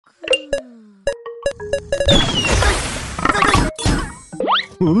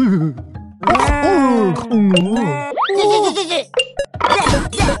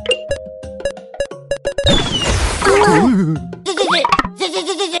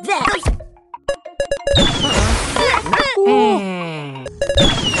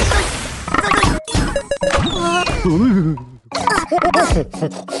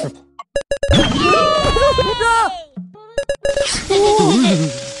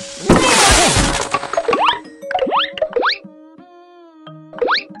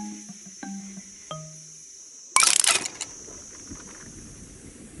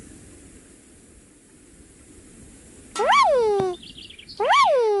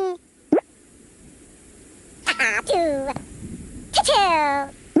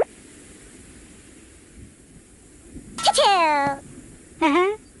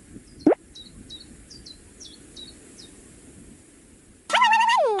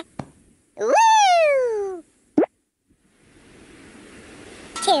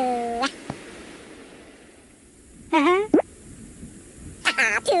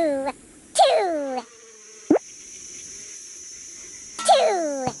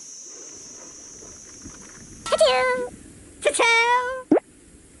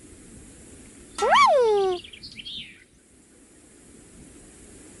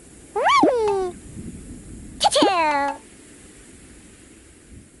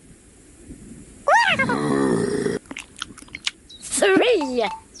Three,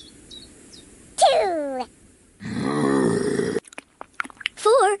 two,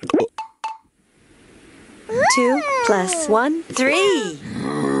 4. 2 plus 1, 3.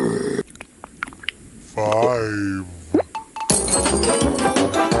 5.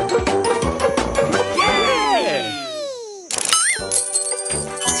 Yay!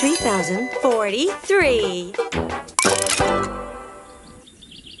 3,043.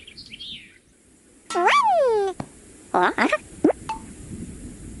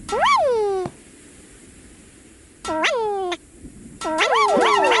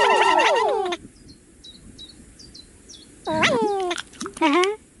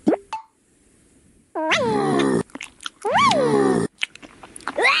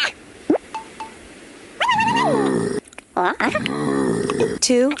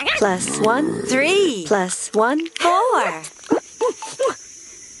 Two plus 1, 3 plus 1, 4.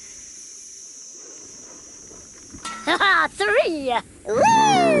 3.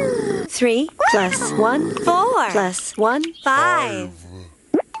 3 plus 1, 4 plus 1, 5.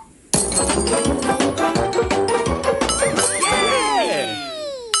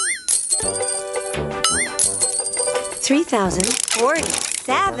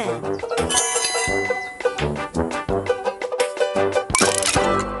 3,047.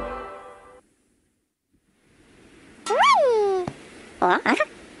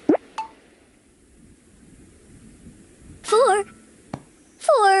 4.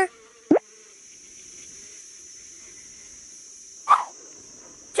 4.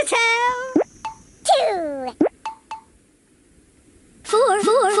 Two. 4. 4.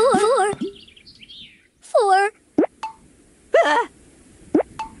 4. 4.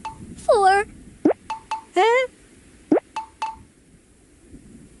 4.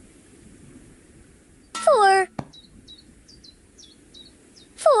 4.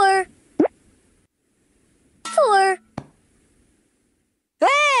 4. 4.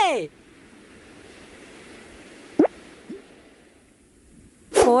 Hey!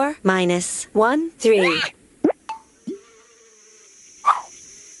 4 minus 1, 3.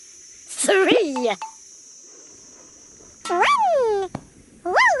 3.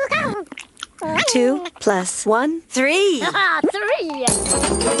 2 plus 1, 3. 3.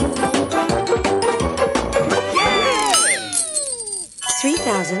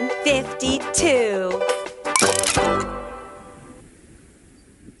 3,052.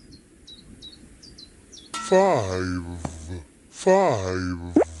 5.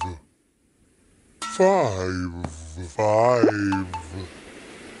 5. 5. 5.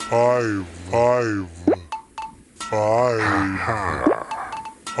 5. 5.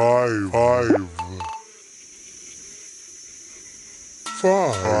 5. 5.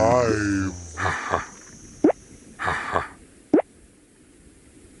 5.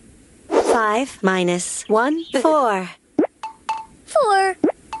 5 minus 1, 4. 4.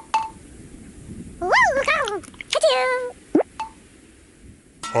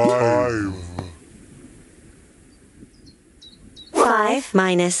 5. 5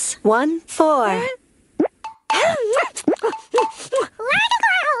 minus 1, 4.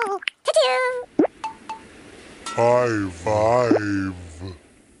 5. 5.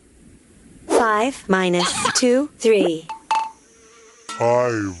 5 minus 2, 3.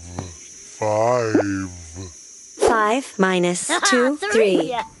 5. 5, 5 minus 2,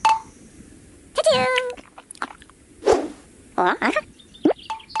 3.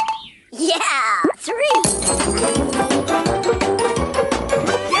 Yeah, 3.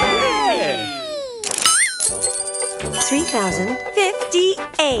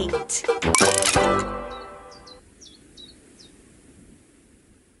 3,058.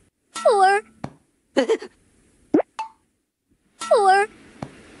 4. 4.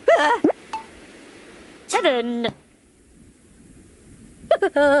 7.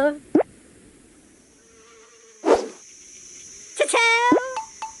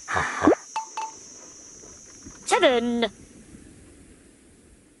 7.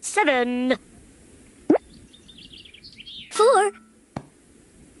 7. 4.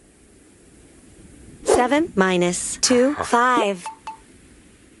 7 minus 2, 5.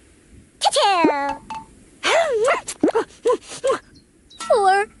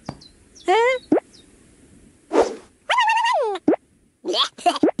 4.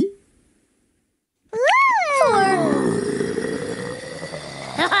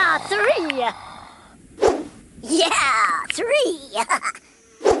 3. Yeah, 3.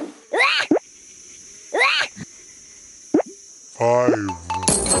 5,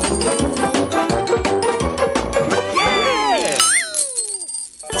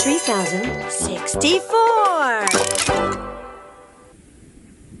 3,064.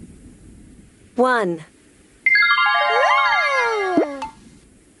 1.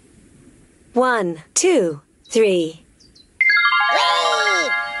 1, 2, 3.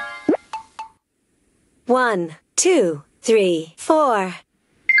 1, 2, 3, 4.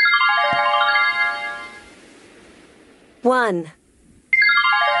 1.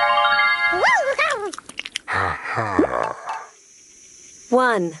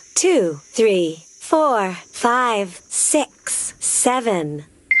 1, 2, 3, 4, 5, 6, 7.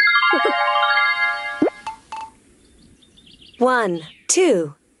 1,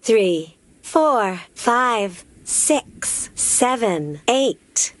 2, 3, 4, 5, 6, 7,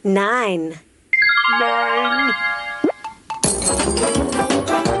 8, 9. 9,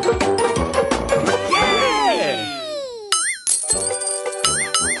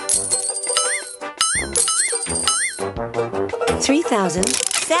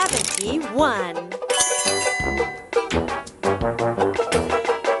 3,071.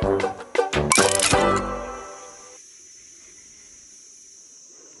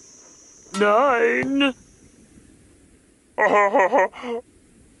 9.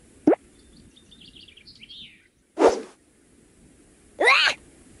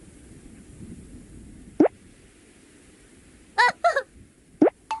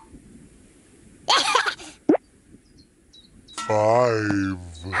 5,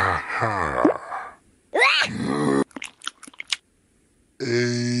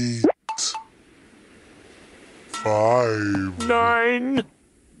 8, 5, 9,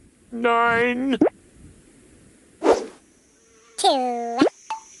 9, 2.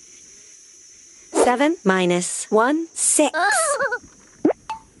 7 minus 1, 6.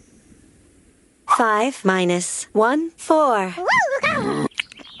 5 minus 1, 4.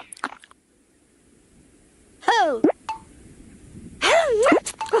 Ho!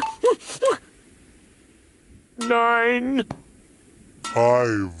 9,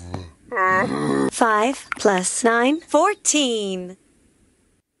 5, 5 plus 9, 14.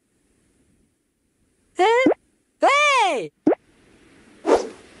 Hey!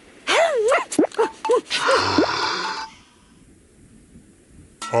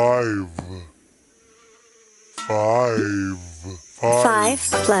 5, 5, 5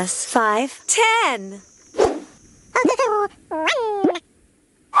 plus 5, 10.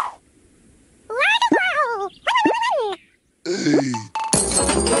 8,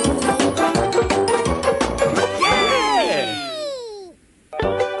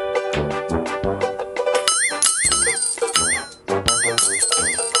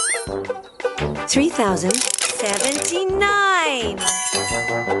 3,079.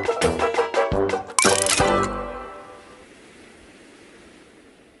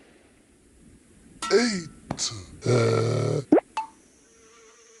 8,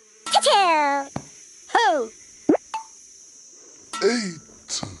 Ho!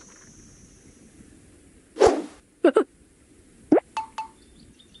 8,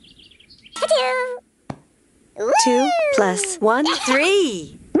 2 plus 1,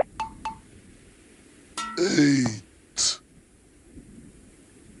 3. 8,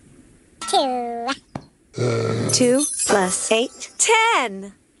 2 plus 8,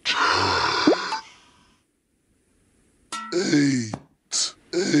 10. 8,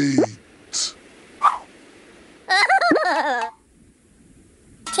 8.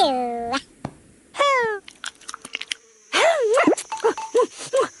 2.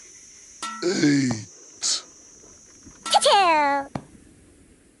 8. 2.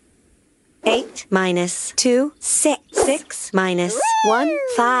 8 minus 2, 6. 6 minus 1,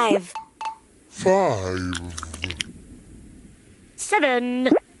 5. 5. 7.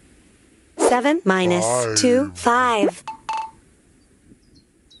 7 minus 2, 5.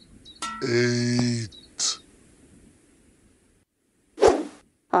 8.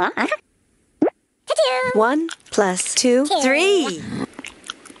 2. 1 plus 2, 3.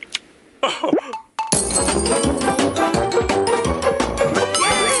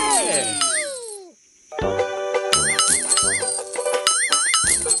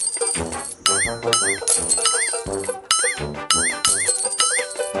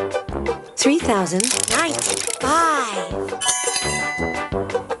 $3,095.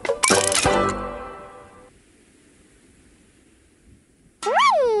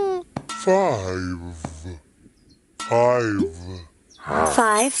 5. 5.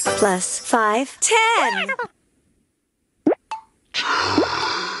 5 plus 5, 10.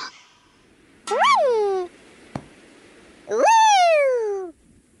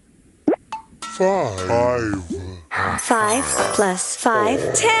 5. 5 plus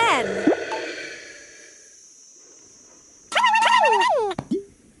 5, 10.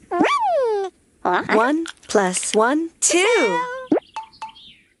 1 plus 1, 2.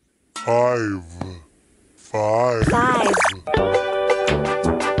 5. 5. 5.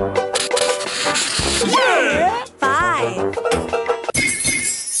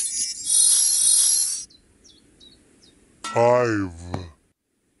 5. 5.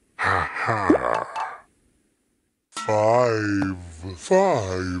 5.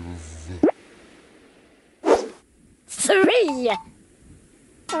 5. 3.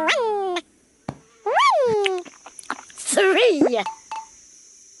 3.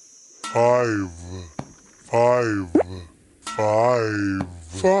 5. 5. 5.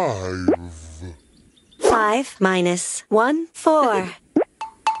 5. 5 minus 1, 4.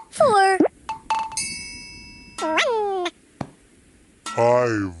 4.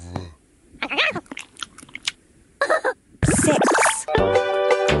 5. 6.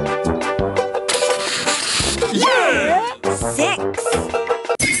 6.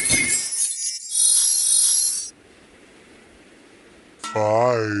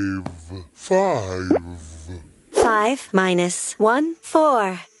 5. 5. 5 minus 1,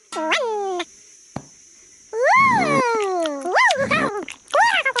 4.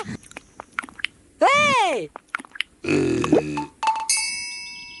 Hey!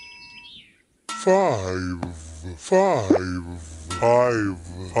 5. 5. 5.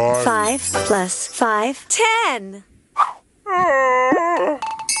 5 plus 5, 10.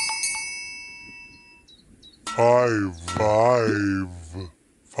 5. 5.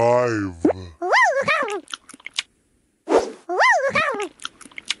 5.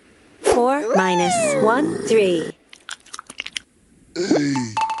 4 minus 1, 3.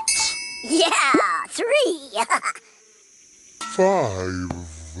 8. Yeah, 3. 5.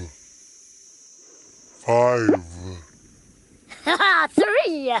 5.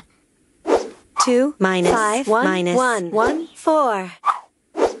 3. 2 minus 5, 1 minus 1, 1, 4.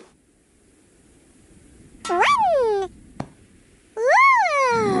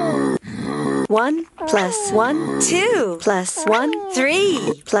 1 plus 1, 2 plus 1,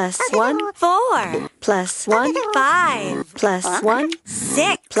 3 plus 1, 4 plus 1, 5 plus 1,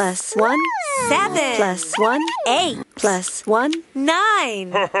 6 plus 1, 7 plus 1, 8 plus 1,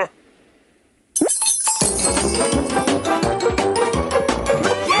 9.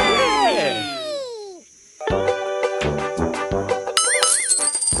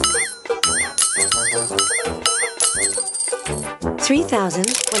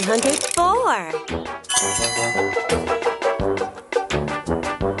 $3,104.